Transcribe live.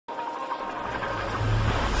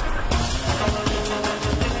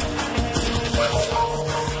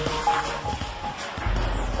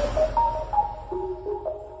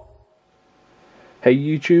Hey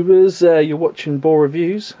YouTubers, you're watching Bore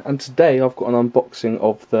Reviews, and today I've got an unboxing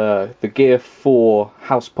of the Gear4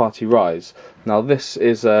 HouseParty Rise. Now this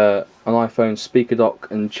is an iPhone speaker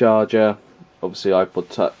dock and charger, obviously iPod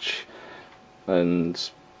Touch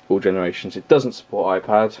and all generations. It doesn't support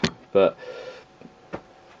iPad, but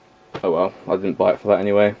oh well, I didn't buy it for that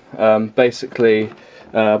anyway. Basically,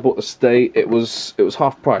 I bought the state. It was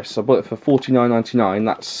half price. I bought it for £49.99.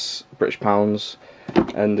 That's British pounds.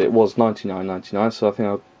 And it was £99.99, so I think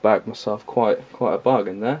I bagged myself quite a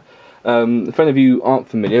bargain there. If any of you aren't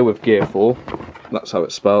familiar with Gear4, that's how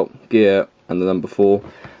it's spelled, Gear and the number 4.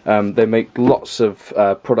 They make lots of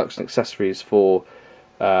products and accessories for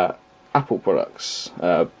Apple products,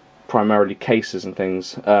 primarily cases and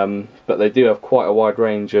things, but they do have quite a wide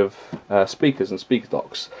range of speakers and speaker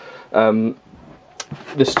docks.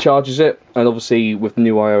 This charges it, and obviously with the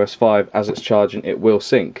new iOS 5, as it's charging, it will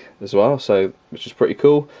sync as well, so which is pretty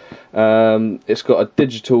cool. It's got a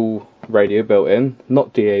digital radio built in,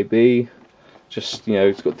 not DAB, just, you know,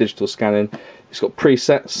 it's got digital scanning. It's got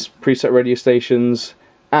preset radio stations,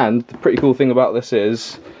 and the pretty cool thing about this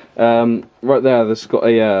is right there, there's got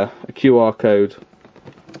a QR code.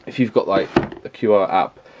 If you've got like a QR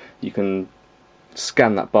app, you can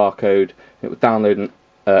scan that barcode. It will download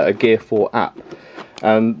a Gear4 app.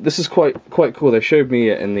 This is quite cool. They showed me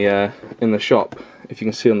it in the shop. If you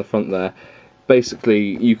can see on the front there,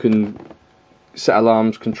 basically you can set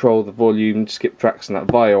alarms, control the volume, skip tracks and that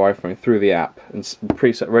via your iPhone through the app, and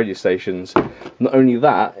preset radio stations. Not only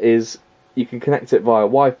that, is you can connect it via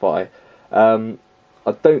Wi-Fi. I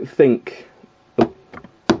don't think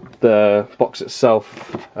the box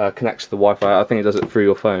itself connects to the Wi-Fi. I think it does it through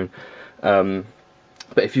your phone.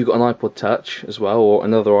 But if you've got an iPod Touch as well, or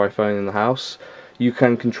another iPhone in the house, you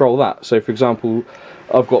can control that. So for example,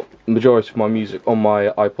 I've got the majority of my music on my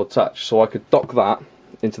iPod Touch, so I could dock that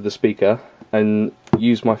into the speaker and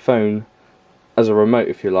use my phone as a remote,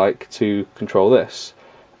 if you like, to control this.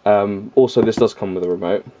 Also, this does come with a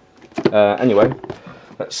remote. Anyway,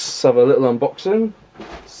 let's have a little unboxing,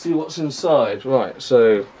 see what's inside. Right,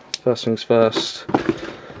 so first things first,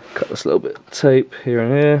 cut this little bit of tape here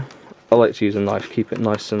and here. I like to use a knife, keep it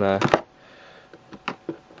nice and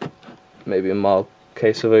maybe a mild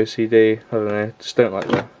case of OCD, I don't know, just don't like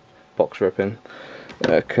the box ripping.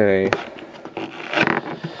 Okay,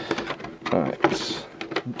 right, it's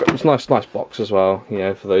a nice box as well, you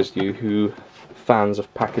know, for those of you who fans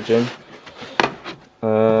of packaging.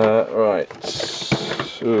 Right,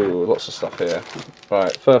 ooh, lots of stuff here.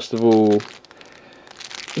 Right, first of all,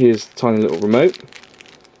 here's the tiny little remote,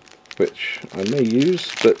 which I may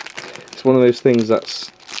use, but it's one of those things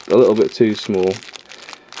that's a little bit too small,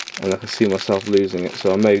 and I can see myself losing it,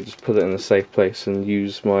 so I may just put it in a safe place and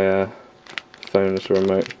use my phone as a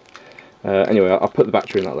remote. Anyway, I'll put the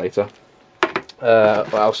battery in that later.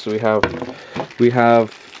 What else do we have? We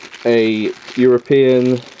have a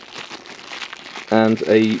European and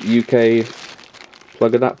a UK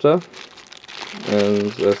plug adapter,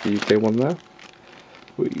 and there's the UK one there.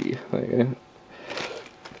 There you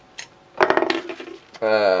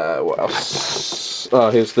go. What else?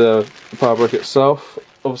 Oh, here's the power brick itself.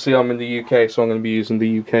 Obviously I'm in the UK, so I'm going to be using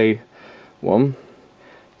the UK one.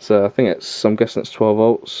 So I think I'm guessing it's 12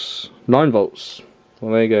 volts, 9 volts.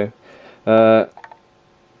 Well, there you go.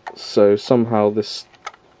 So somehow this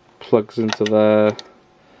plugs into there.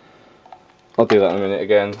 I'll do that in a minute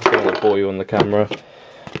again. I don't want to bore you on the camera.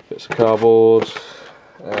 Bits of cardboard.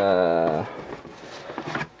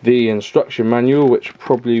 The instruction manual, which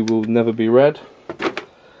probably will never be read.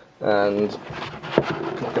 And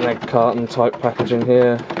like an egg carton type packaging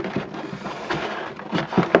here.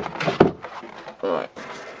 Right,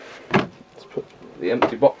 let's put the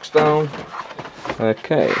empty box down.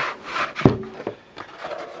 Okay,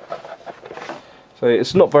 so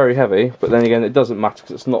it's not very heavy, but then again it doesn't matter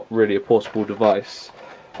because it's not really a portable device.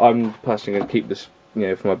 I'm personally going to keep this, you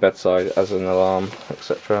know, for my bedside as an alarm,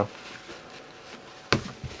 etc.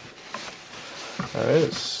 There it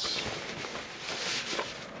is.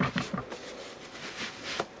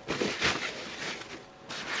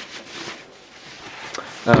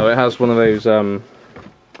 Oh, it has one of those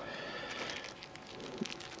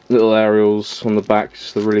little aerials on the back,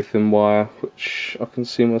 just a really thin wire, which I can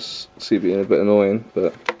see being a bit annoying.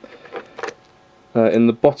 But in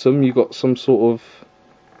the bottom, you've got some sort of.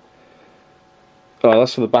 Oh,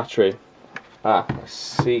 that's for the battery. Ah, I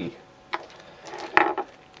see.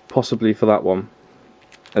 Possibly for that one.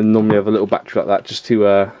 And normally have a little battery like that just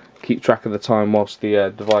to keep track of the time whilst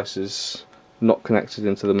the device is not connected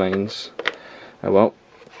into the mains. Oh well.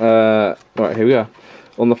 Right, here we are.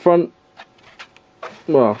 On the front,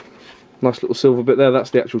 well, nice little silver bit there, that's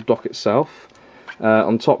the actual dock itself.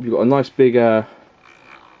 On top you've got a nice big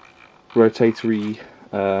rotatory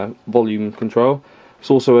volume control. It's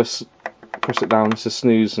also press it down, it's a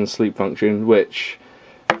snooze and sleep function, which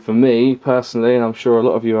for me personally, and I'm sure a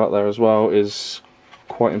lot of you out there as well, is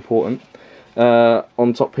quite important.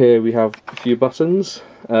 On top here we have a few buttons.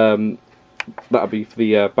 That'll be for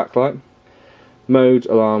the backlight, mode,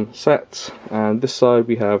 alarm, set, and this side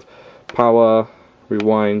we have power,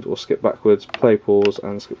 rewind or skip backwards, play, pause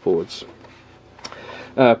and skip forwards.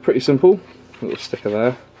 Pretty simple, a little sticker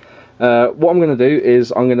there. What I'm going to do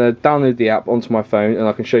is I'm going to download the app onto my phone and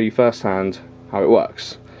I can show you firsthand how it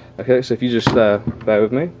works. Okay, so if you just bear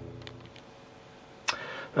with me.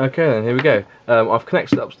 Okay then, here we go. I've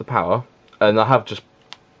connected it up to the power and I have just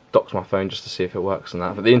docked my phone just to see if it works and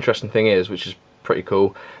that. But the interesting thing is, which is pretty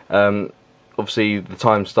cool, obviously the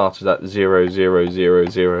time started at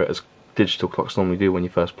 0000 as digital clocks normally do when you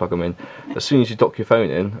first plug them in. As soon as you dock your phone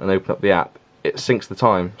in and open up the app, it syncs the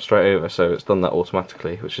time straight over, so it's done that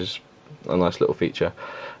automatically, which is a nice little feature.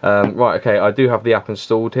 Right, okay, I do have the app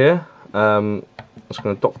installed here. I'm just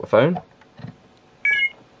going to dock the phone.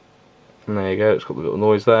 And there you go, it's got the little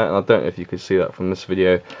noise there, and I don't know if you can see that from this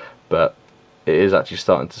video, but it is actually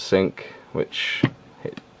starting to sync, which,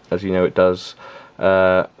 as you know, it does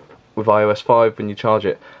with iOS 5 when you charge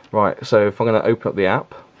it. Right, so if I'm going to open up the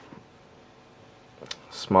app,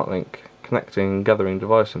 Smart Link, connecting, gathering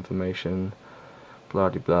device information, blah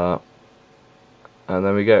de blah, and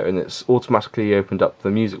there we go, and it's automatically opened up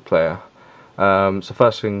the music player. So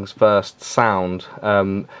first things first, sound.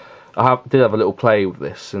 I did have a little play with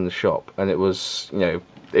this in the shop, and it was, you know,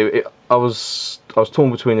 I was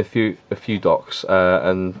torn between a few docks,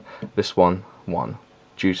 and this one won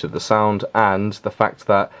due to the sound and the fact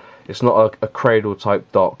that it's not a cradle type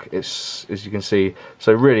dock. It's, as you can see,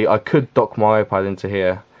 so really I could dock my iPad into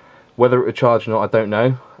here. Whether it would charge or not, I don't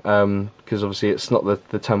know, because obviously it's not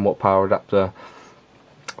the 10 watt power adapter.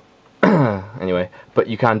 Anyway, but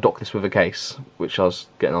you can dock this with a case, which I was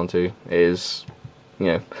getting onto. It is, you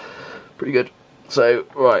know, pretty good. So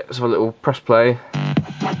right, let's have a little press play,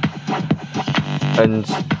 and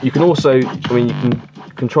you can also, I mean, you can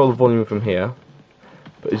control the volume from here,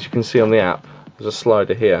 but as you can see on the app, there's a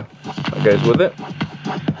slider here that goes with it,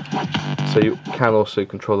 so you can also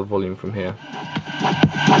control the volume from here.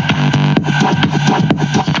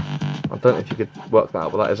 I don't know if you could work that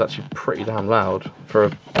out, but that is actually pretty damn loud for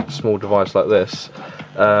a small device like this.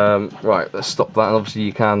 Right, let's stop that, and obviously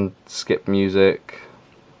you can skip music,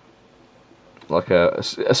 like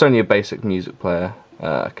it's only a basic music player.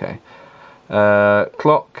 Okay,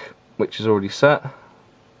 clock, which is already set,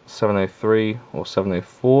 7:03 or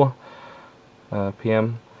 7:04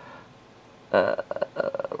 PM.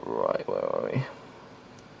 Right, where are we?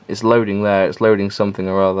 It's loading there, it's loading something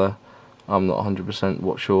or other. I'm not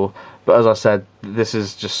 100% sure, but as I said, this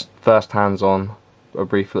is just first hands on, a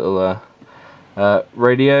brief little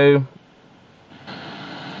radio.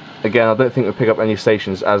 Again, I don't think we'll pick up any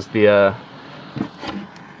stations as the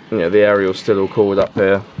you know, the aerial's still all called up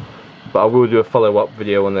here, but I will do a follow-up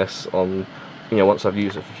video on this on, you know, once I've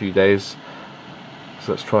used it for a few days.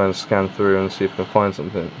 So let's try and scan through and see if we can find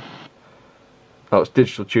something. Oh, it's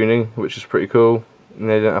digital tuning, which is pretty cool. And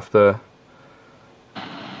they don't have to.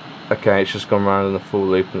 Okay, it's just gone around in a full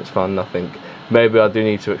loop and it's found nothing. Maybe I do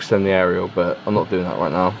need to extend the aerial, but I'm not doing that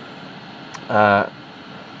right now.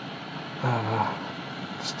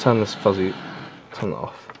 Let's turn this fuzzy, turn that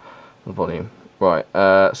off, the volume. Right,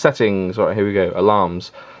 settings, right, here we go,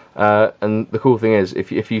 alarms. And the cool thing is,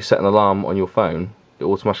 if you set an alarm on your phone, it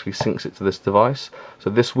automatically syncs it to this device. So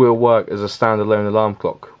this will work as a standalone alarm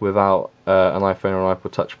clock without an iPhone or an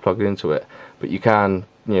iPod Touch plugged into it. But you can,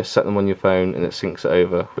 you know, set them on your phone and it syncs it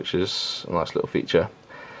over, which is a nice little feature.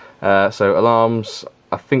 So alarms,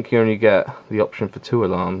 I think you only get the option for 2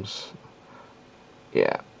 alarms.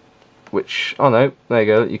 Yeah, which, oh no, there you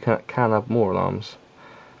go, you can have more alarms.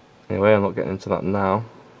 Anyway, I'm not getting into that now.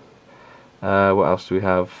 What else do we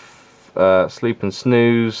have? Sleep and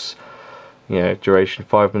snooze, you know, duration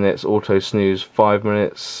 5 minutes, auto snooze 5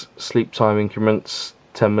 minutes, sleep time increments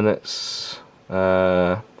 10 minutes,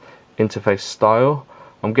 interface style.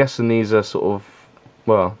 I'm guessing these are sort of,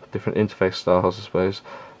 well, different interface styles, I suppose.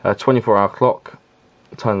 24-hour clock,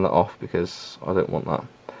 turn that off because I don't want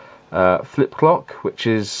that. Flip clock, which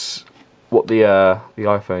is what the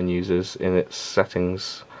iPhone uses in its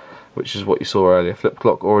settings, which is what you saw earlier. Flip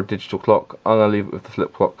clock or a digital clock. I'm going to leave it with the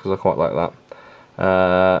flip clock because I quite like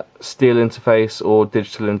that. Steel interface or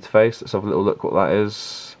digital interface. Let's have a little look what that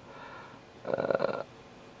is.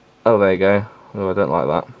 Oh, there you go. Oh, I don't like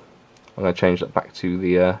that. I'm going to change that back to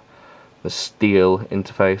the steel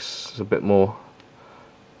interface. It's a bit more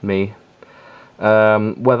me.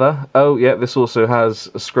 Weather. Oh yeah, this also has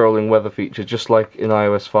a scrolling weather feature, just like in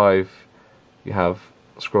iOS 5. You have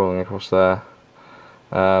scrolling across there.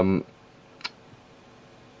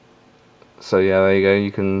 So yeah, there you go.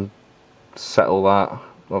 You can set all that.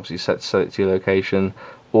 Obviously, set it to your location.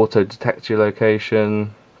 Auto detect your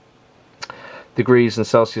location. Degrees in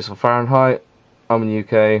Celsius or Fahrenheit. I'm in the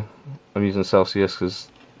UK. I'm using Celsius because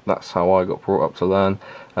that's how I got brought up to learn.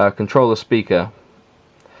 Controller speaker.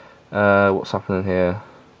 What's happening here?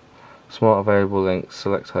 Smart available links.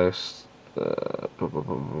 Select host. If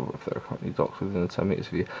there are currently docked within the 10 meters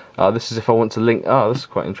of you. This is if I want to link. This is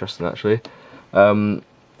quite interesting actually. I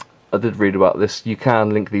did read about this. You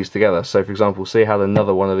can link these together. So, for example, say you had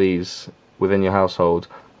another one of these within your household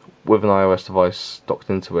with an iOS device docked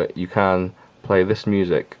into it. You can play this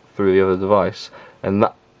music through the other device, and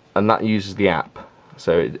that uses the app.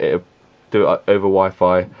 So it'll do it over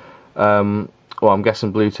Wi-Fi. Well, I'm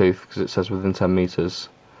guessing Bluetooth because it says within 10 meters.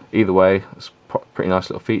 Either way, it's a pretty nice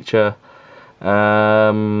little feature.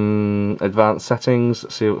 Advanced settings.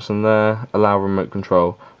 Let's see what's in there. Allow remote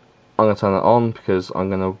control. I'm gonna turn that on because I'm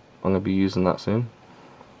gonna be using that soon.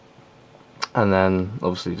 And then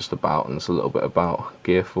obviously just about, and it's a little bit about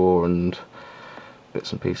Gear 4 and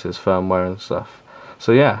bits and pieces, firmware and stuff.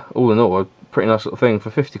 So yeah, all in all, a pretty nice little thing for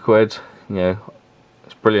 50 quid. You know,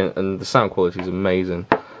 it's brilliant, and the sound quality is amazing.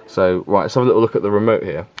 So right, let's have a little look at the remote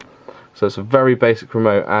here. So it's a very basic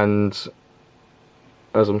remote, and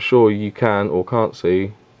as I'm sure you can or can't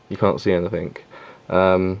see, you can't see anything.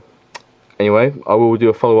 Anyway, I will do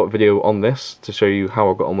a follow-up video on this to show you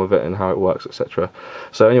how I got on with it and how it works, etc.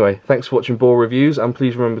 So anyway, thanks for watching Boar Reviews, and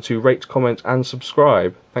please remember to rate, comment and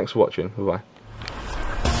subscribe. Thanks for watching. Bye bye.